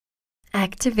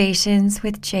Activations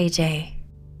with JJ.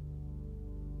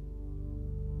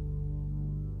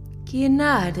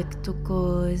 Kianadik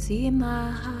toko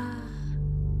zimaha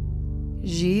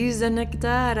Jiza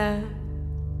nektara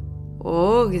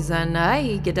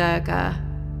Ogzanai gedaka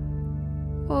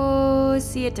O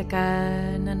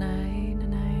sietaka nanai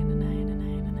nanai nanai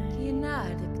nanai nanai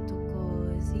Kianadik toko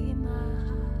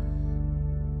zimaha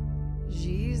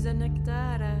Jiza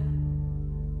nektara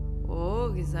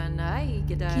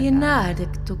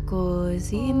Kianadik toko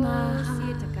zimaha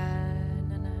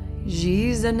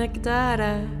Jiza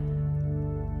nektara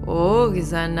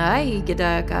Ogzanai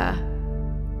gedaka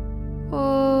O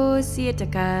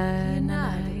sietaka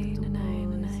nanai nanai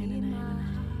nanai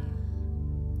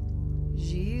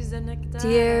nanai.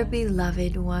 Dear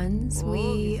beloved ones,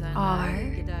 we are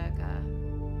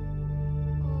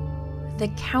the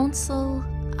Council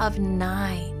of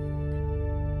Nine.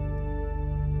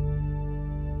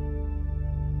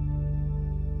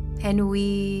 And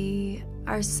we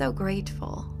are so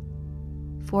grateful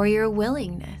for your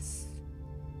willingness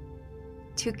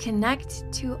to connect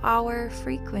to our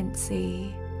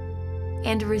frequency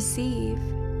and receive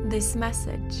this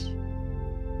message.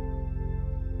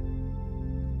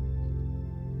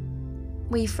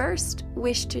 We first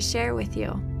wish to share with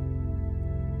you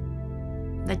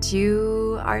that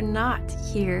you are not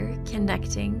here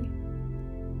connecting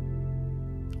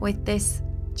with this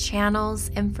channel's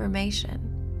information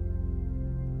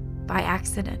by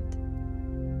accident.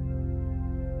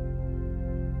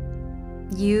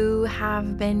 You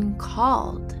have been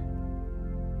called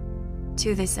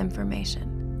to this information,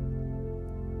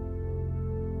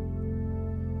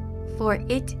 for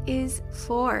it is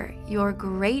for your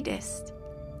greatest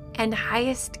and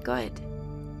highest good,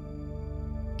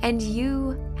 and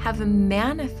you have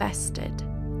manifested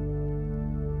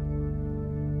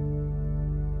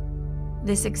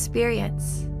this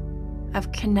experience of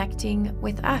connecting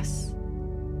with us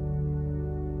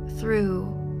through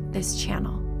this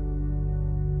channel.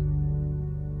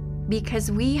 Because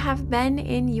we have been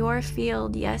in your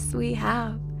field, yes, we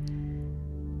have.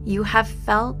 You have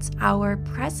felt our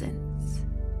presence.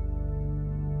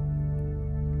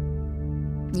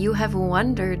 You have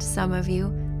wondered, some of you,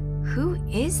 who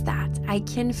is that? I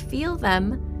can feel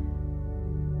them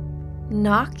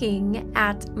knocking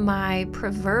at my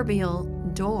proverbial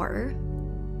door.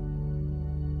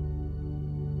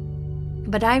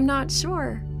 But I'm not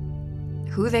sure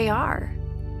who they are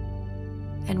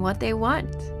and what they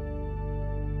want.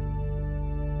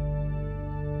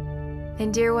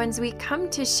 And dear ones, we come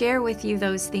to share with you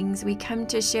those things. We come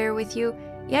to share with you,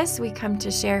 yes, we come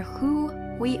to share who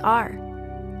we are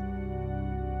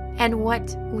and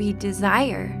what we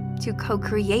desire to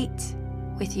co-create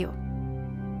with you.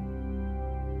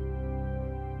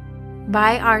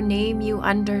 By our name, you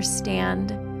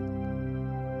understand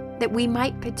that we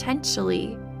might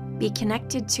potentially be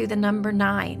connected to the number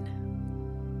 9.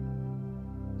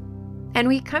 And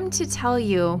we come to tell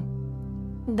you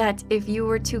that if you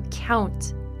were to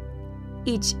count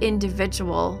each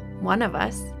individual one of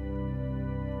us,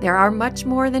 there are much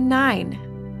more than 9.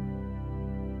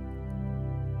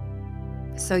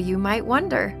 So you might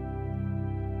wonder,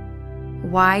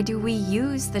 why do we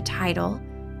use the title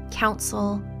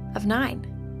Council of 9?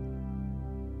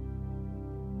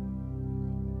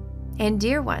 And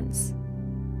dear ones,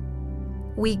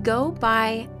 we go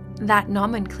by that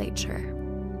nomenclature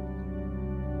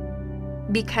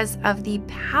because of the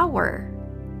power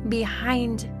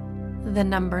behind the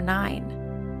number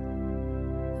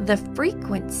 9, the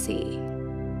frequency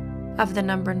of the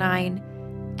number 9,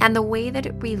 and the way that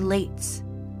it relates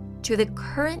to the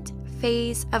current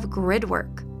phase of grid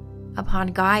work upon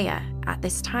Gaia at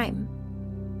this time.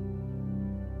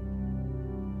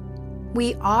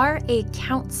 We are a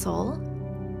council,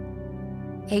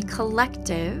 a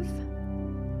collective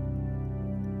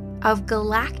of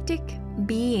galactic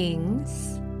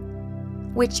beings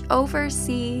which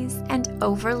oversees and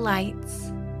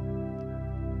overlights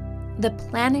the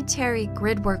planetary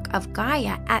gridwork of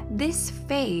Gaia at this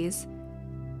phase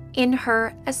in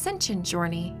her ascension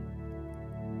journey.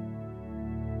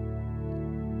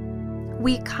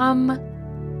 We come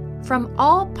from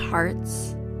all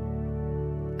parts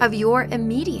of your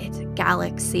immediate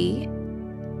galaxy,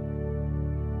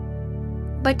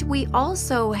 but we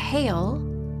also hail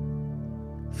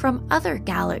from other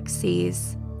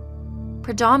galaxies,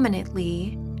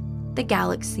 predominantly the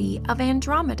galaxy of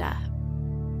Andromeda.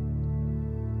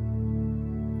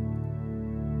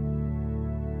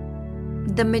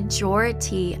 The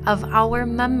majority of our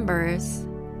members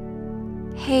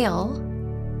hail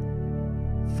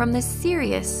from the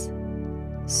Sirius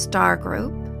star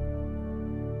group,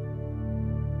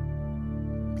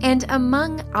 And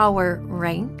among our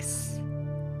ranks,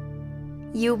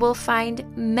 you will find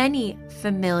many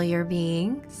familiar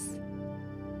beings,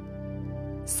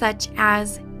 such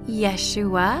as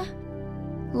Yeshua,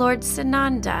 Lord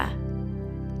Sananda,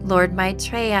 Lord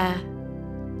Maitreya,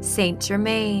 Saint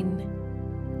Germain,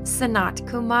 Sanat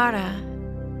Kumara,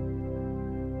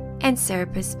 and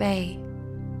Serapis Bey.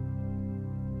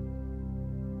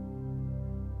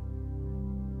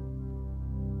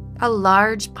 A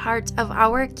large part of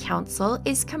our council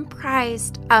is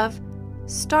comprised of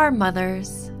star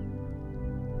mothers,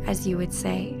 as you would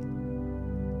say,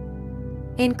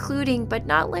 including but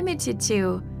not limited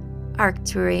to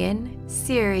Arcturian,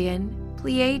 Sirian,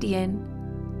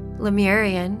 Pleiadian,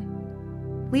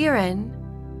 Lemurian, Lyran,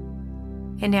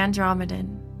 and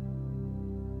Andromedan.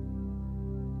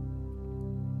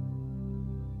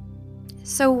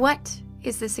 So what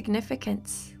is the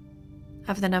significance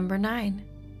of the number 9?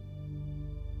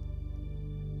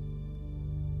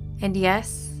 And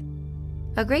yes,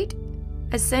 a great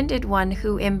ascended one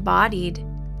who embodied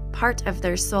part of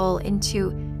their soul into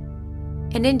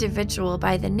an individual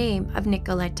by the name of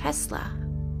Nikola Tesla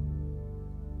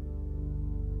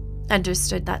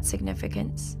understood that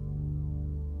significance.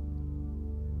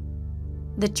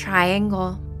 The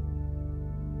triangle,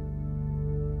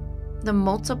 the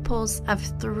multiples of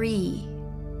 3,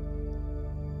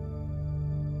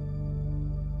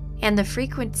 and the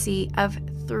frequency of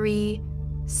 3,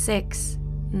 6,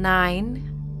 9,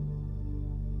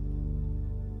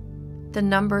 the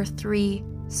number 3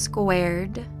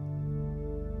 squared.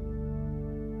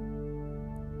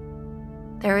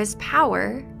 There is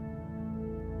power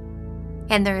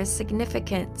and there is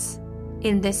significance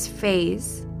in this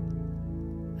phase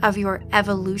of your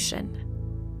evolution.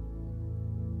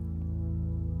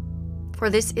 For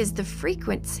this is the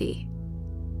frequency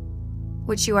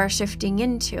which you are shifting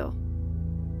into.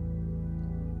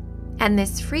 And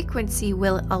this frequency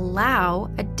will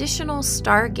allow additional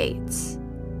stargates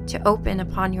to open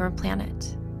upon your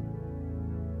planet.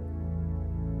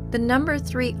 The number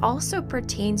 3 also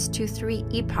pertains to 3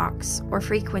 epochs or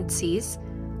frequencies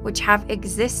which have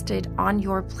existed on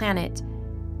your planet,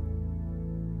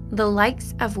 the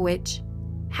likes of which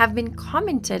have been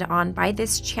commented on by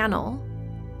this channel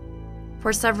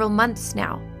for several months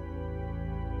now.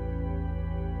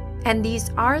 And these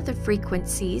are the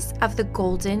frequencies of the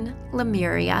Golden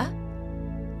Lemuria,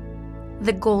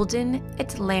 the Golden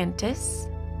Atlantis,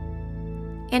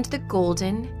 and the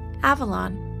Golden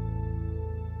Avalon.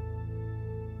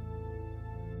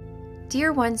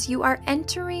 Dear ones, you are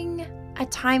entering a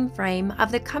time frame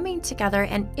of the coming together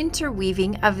and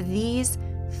interweaving of these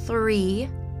 3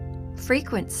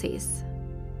 frequencies.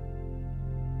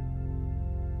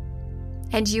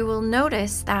 And you will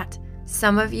notice that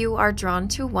some of you are drawn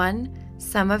to one,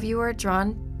 some of you are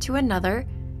drawn to another,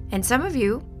 and some of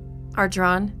you are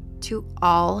drawn to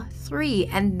all 3.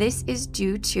 And this is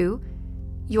due to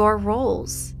your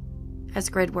roles as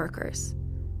grid workers.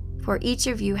 For each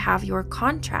of you have your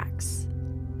contracts.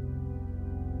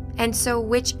 And so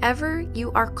whichever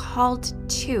you are called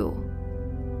to,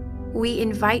 we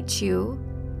invite you,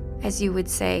 as you would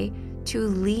say, to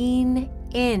lean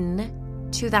in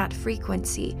to that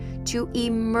frequency, to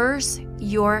immerse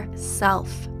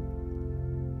yourself.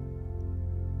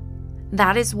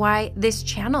 That is why this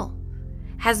channel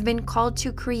has been called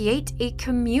to create a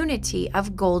community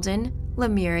of Golden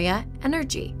Lemuria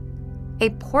energy,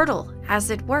 a portal, as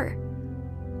it were,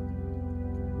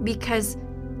 because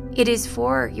it is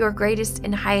for your greatest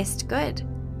and highest good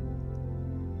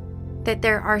that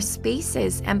there are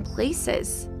spaces and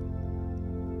places,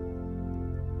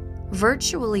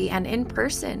 virtually and in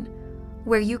person,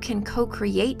 where you can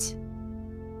co-create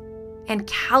and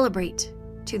calibrate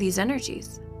to these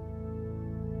energies.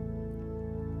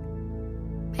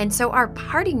 And so our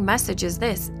parting message is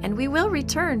this, and we will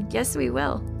return. Yes, we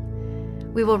will.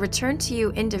 We will return to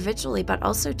you individually, but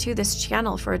also to this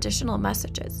channel for additional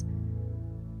messages.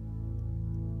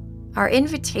 Our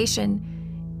invitation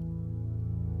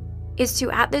is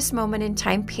to, at this moment in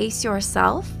time, pace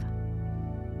yourself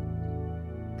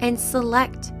and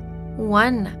select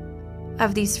one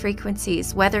of these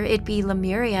frequencies, whether it be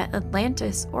Lemuria,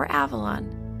 Atlantis, or Avalon,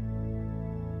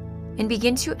 and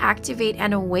begin to activate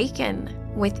and awaken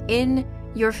within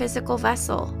your physical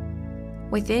vessel,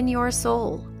 within your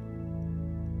soul,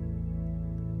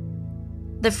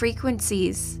 the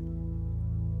frequencies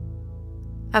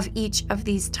of each of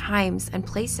these times and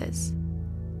places,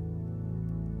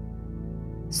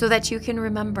 so that you can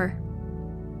remember.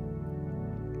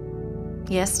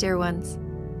 Yes, dear ones,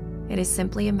 it is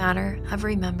simply a matter of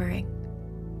remembering.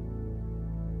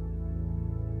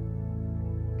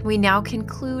 We now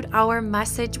conclude our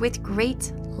message with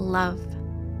great love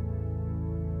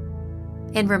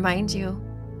and remind you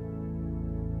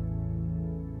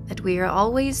that we are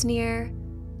always near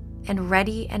and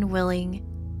ready and willing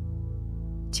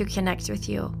to connect with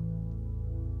you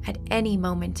at any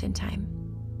moment in time.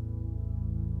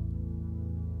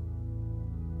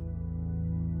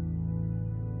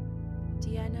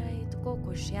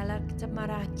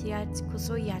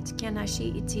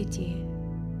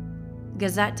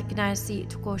 Gazat Gnasi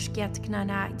to Koshket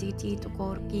Knana Diti to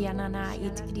Korkianana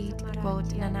it Grit Got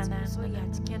Nanana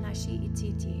Soyat Kenashi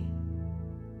Ititi.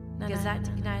 Gazat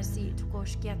Gnasi to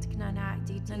Koshket Knana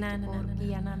Diti to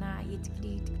Korkianana it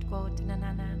Grit Got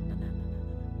Nanana.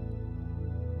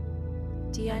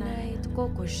 Tiana it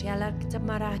Kokoshalak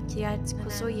Tamarakiat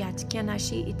Kosoyat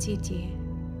Kenashi Ititi.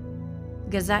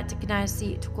 Gazat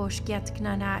Gnasi to Koshket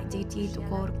Knana Diti to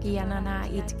Korkianana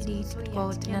it Grit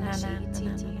Got Nanana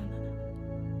Ititi.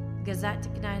 Gazat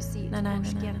Gnasi,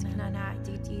 Nana,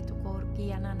 Diti to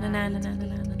Korkiana, Nana,